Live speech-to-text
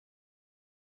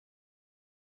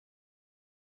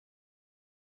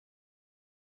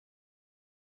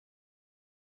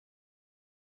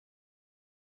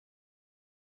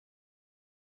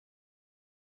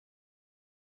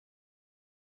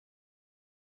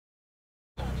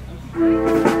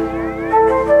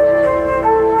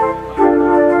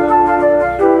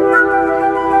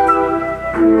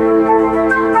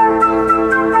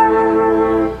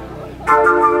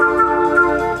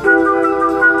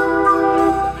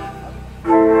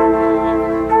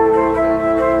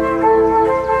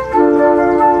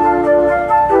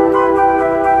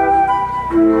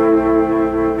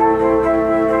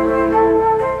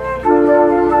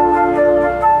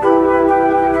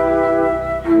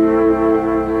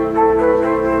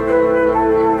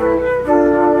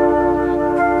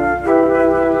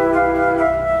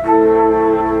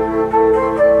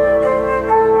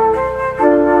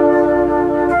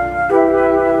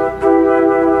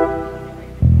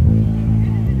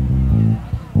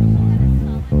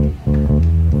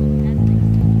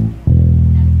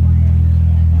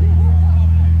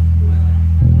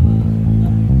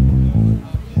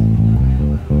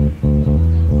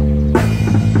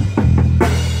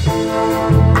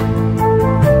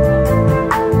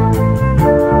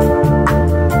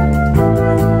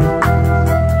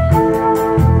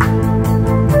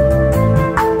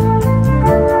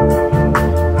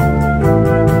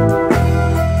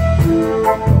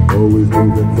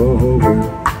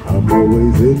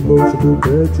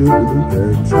That you really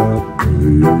can't stop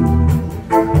me.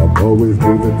 I'm always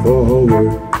moving forward.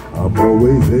 I'm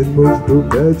always in motion,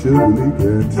 that you really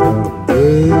can't stop me.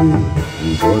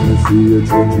 You wanna see a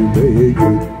change, you make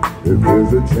it. If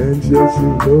there's a chance, yes, you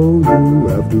know you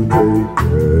have to take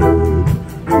it.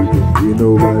 You can be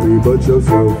nobody but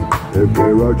yourself. If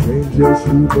there are changes, yes,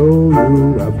 you know you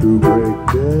have to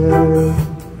break it.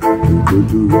 You could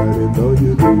do right in all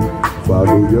you do.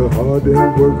 Follow your heart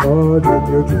and work hard and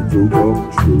your dreams will come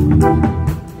true.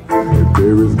 If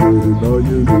there is good in all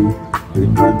you do, then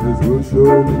goodness will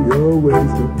surely always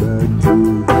come back to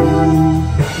you.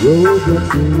 Roads that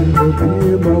seem to be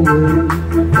in my way,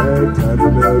 bad times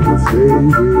will never stay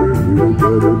here, you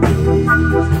better days.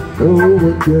 No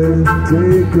one can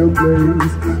take your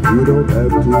place, you don't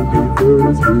have to be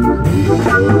first to move the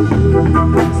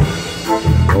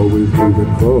always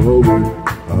moving forward.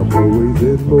 I'm always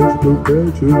in motion,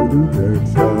 that you really can't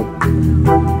stop me.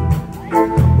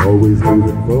 I'm always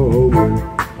moving forward.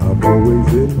 I'm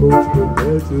always in motion,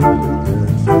 that you really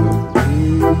can't stop me.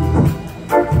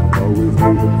 I'm always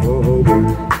moving forward.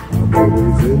 I'm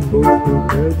always in motion,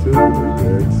 that you really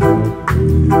can't stop me.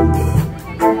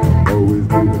 I'm always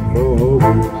moving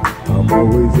forward. I'm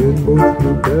always in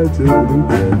motion, that you really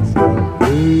can't stop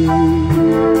me.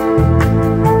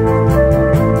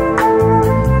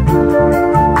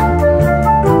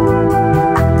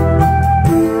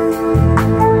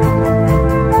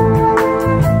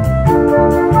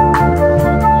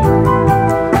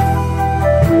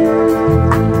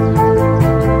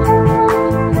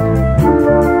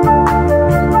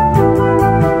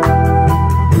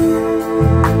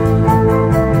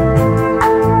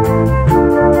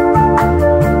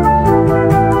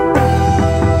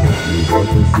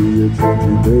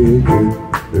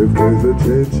 If there's a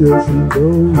chance, yes, you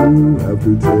know you have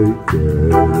to take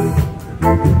it.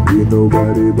 You can be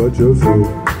nobody but yourself.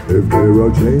 If there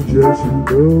are changes, yes, you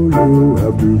know you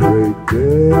have to break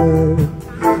it.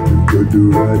 You could do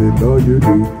right in all you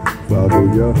do. Follow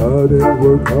your heart and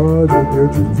work hard and your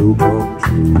dreams will come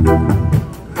true.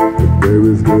 If there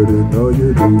is good in all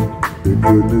you do, then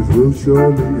goodness will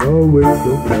surely always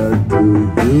come back to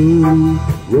you.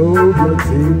 Roadblocks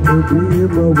seem to be in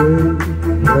my way.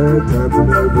 Bad times will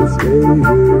never stay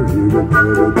here, even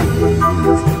better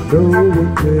days. No one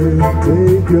can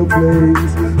take your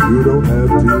place. You don't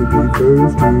have to be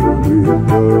first to win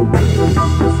the race.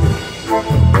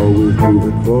 I'm always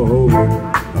moving forward.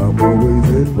 I'm always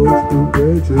in motion,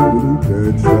 that you really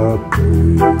can't stop me.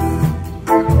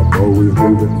 I'm always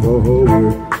moving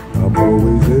forward. I'm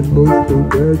always in motion,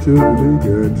 that you really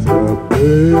can't stop me.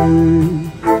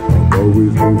 I'm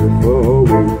always moving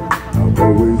forward. I'm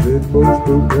always in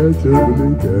motion, that you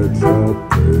really can't stop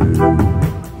me.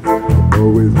 I'm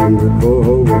always moving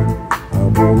forward.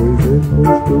 I'm always in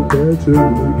motion, that you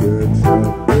really can't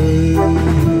stop me.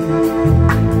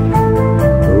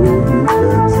 No, you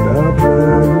can't stop me.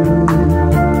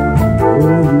 No,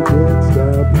 you can't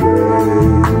stop me.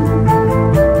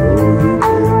 No, you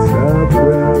can't stop me.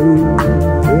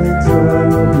 Can't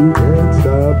stop, you can't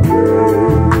stop me.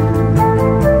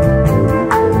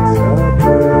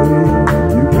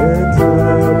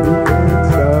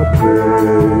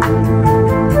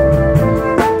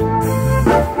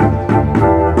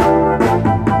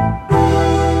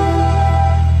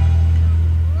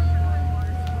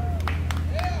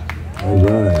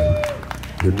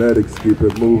 Kinetics, keep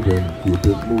it moving, keep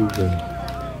it moving.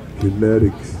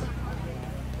 Kinetics.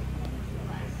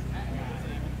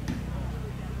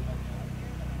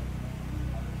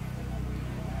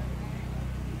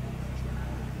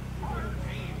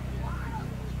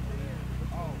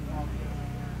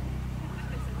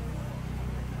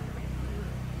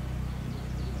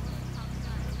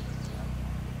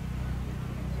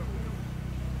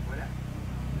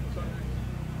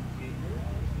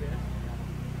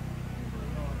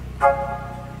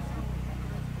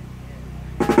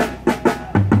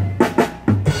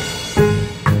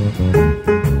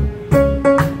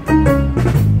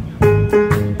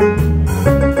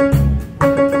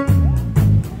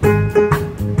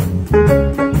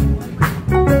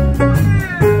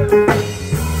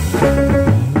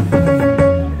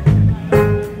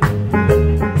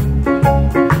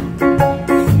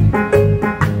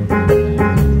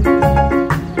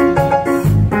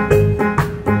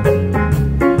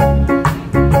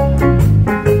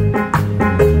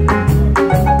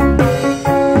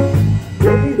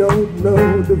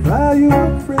 the value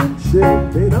of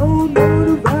friendship. They don't know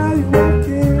the value of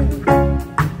kin.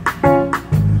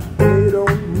 They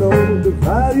don't know the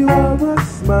value of a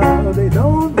smile. They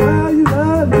don't value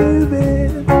the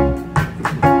living.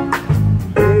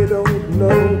 They don't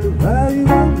know the value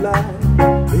of life.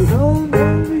 They don't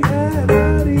know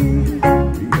reality.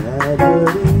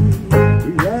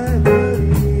 Reality.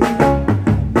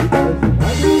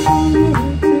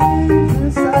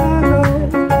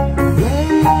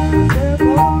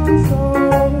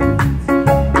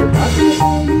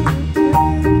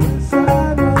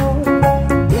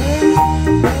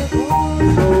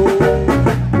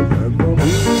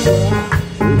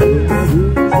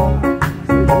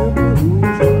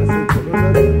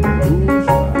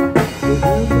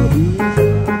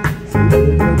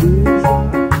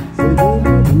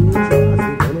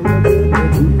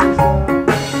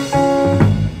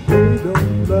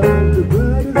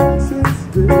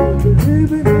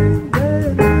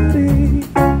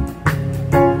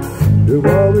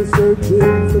 They're always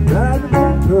searching for diamonds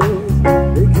and pearls.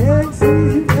 They can't see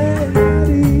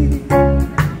humanity.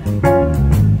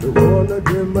 The wall of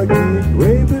them I keep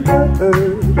raping the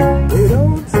earth. They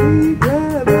don't see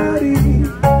gravity.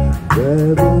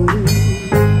 Gravity,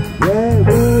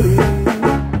 gravity.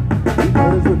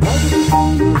 Because the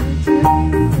possibility of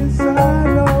change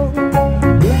inside of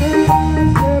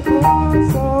glass their poor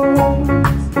souls.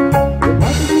 The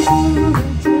possibility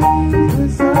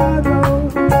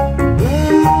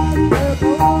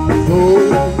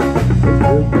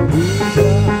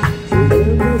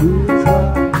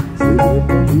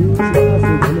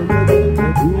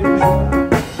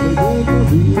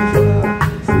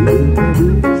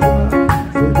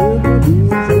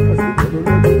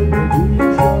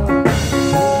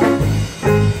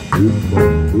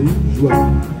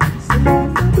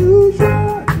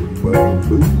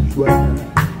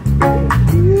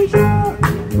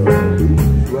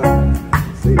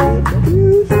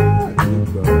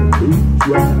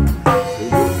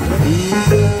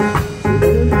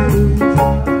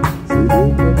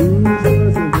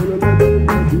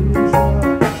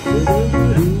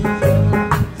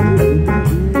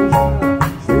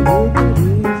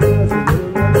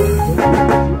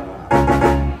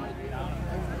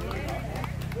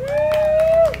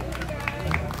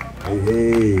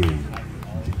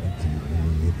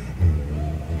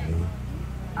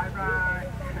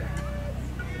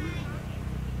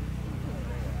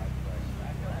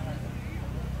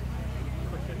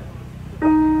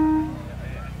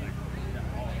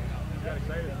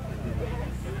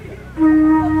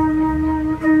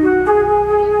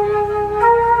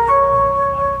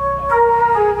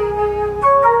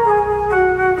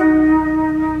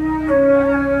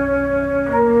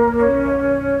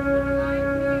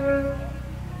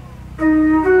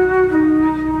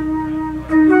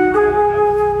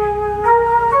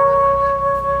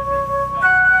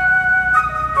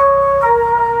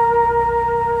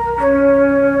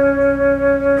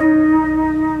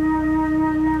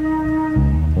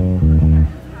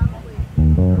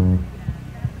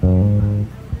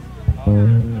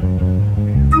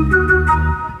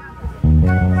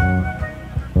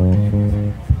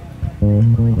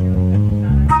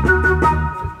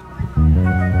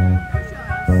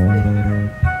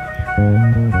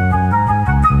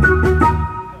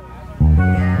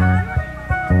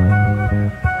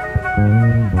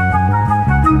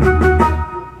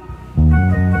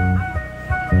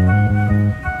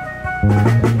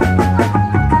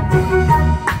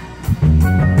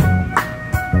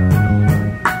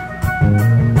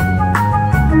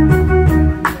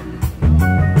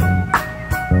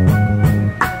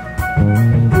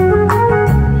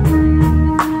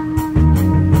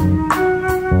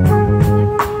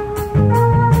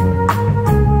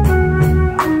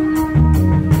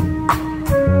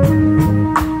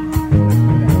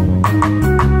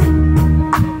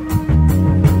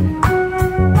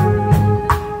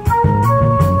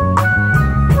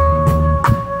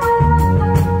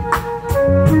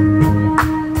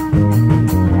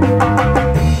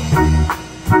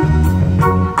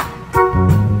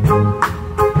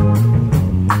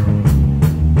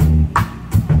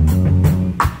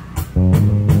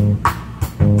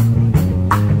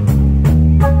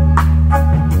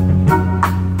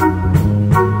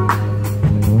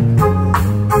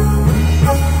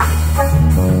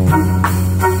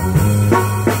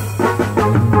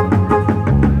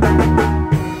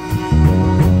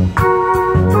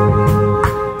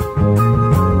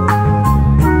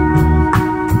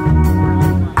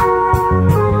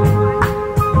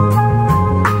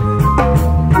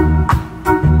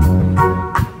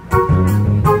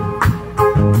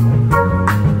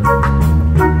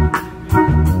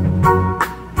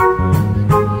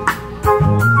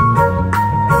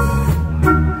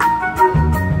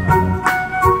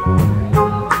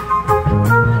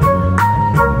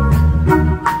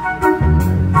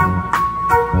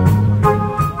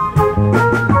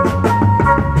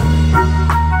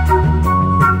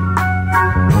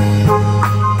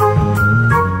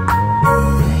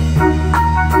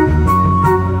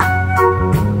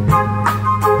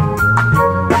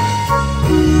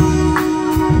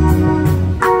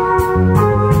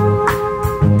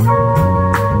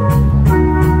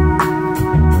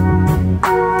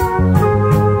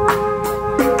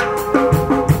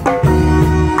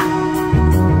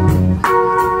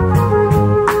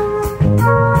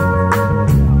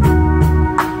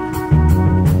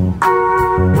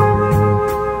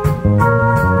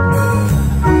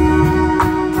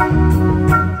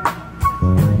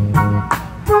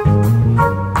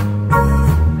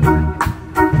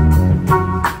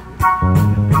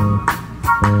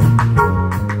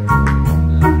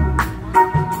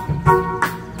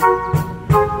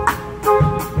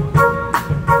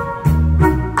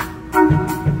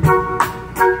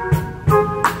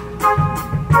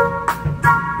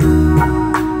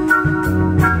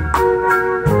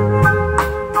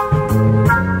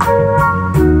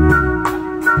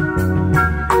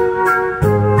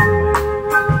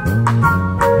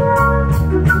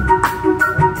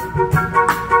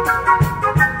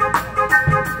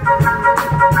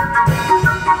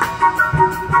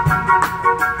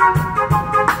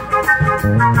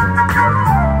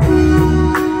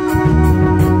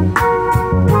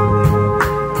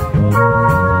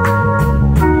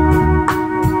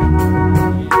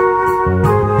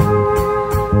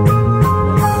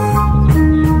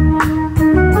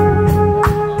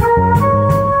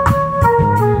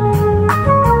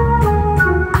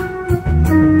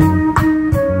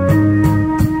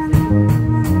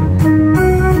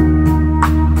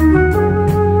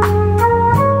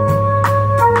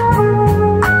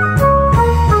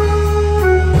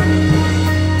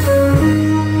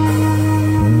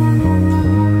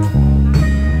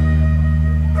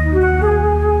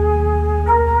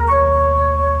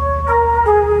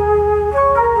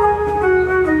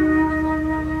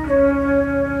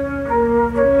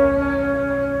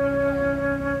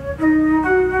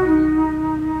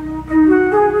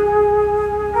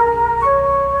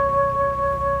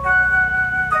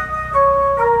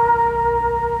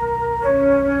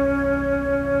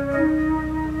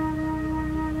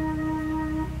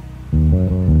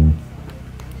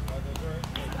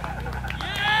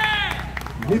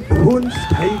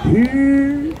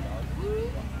here.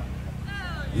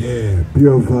 Yeah,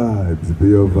 pure vibes,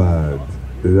 pure vibes.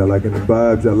 Is y'all liking the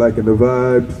vibes? Y'all liking the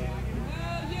vibes?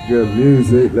 Good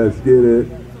music, let's get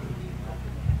it.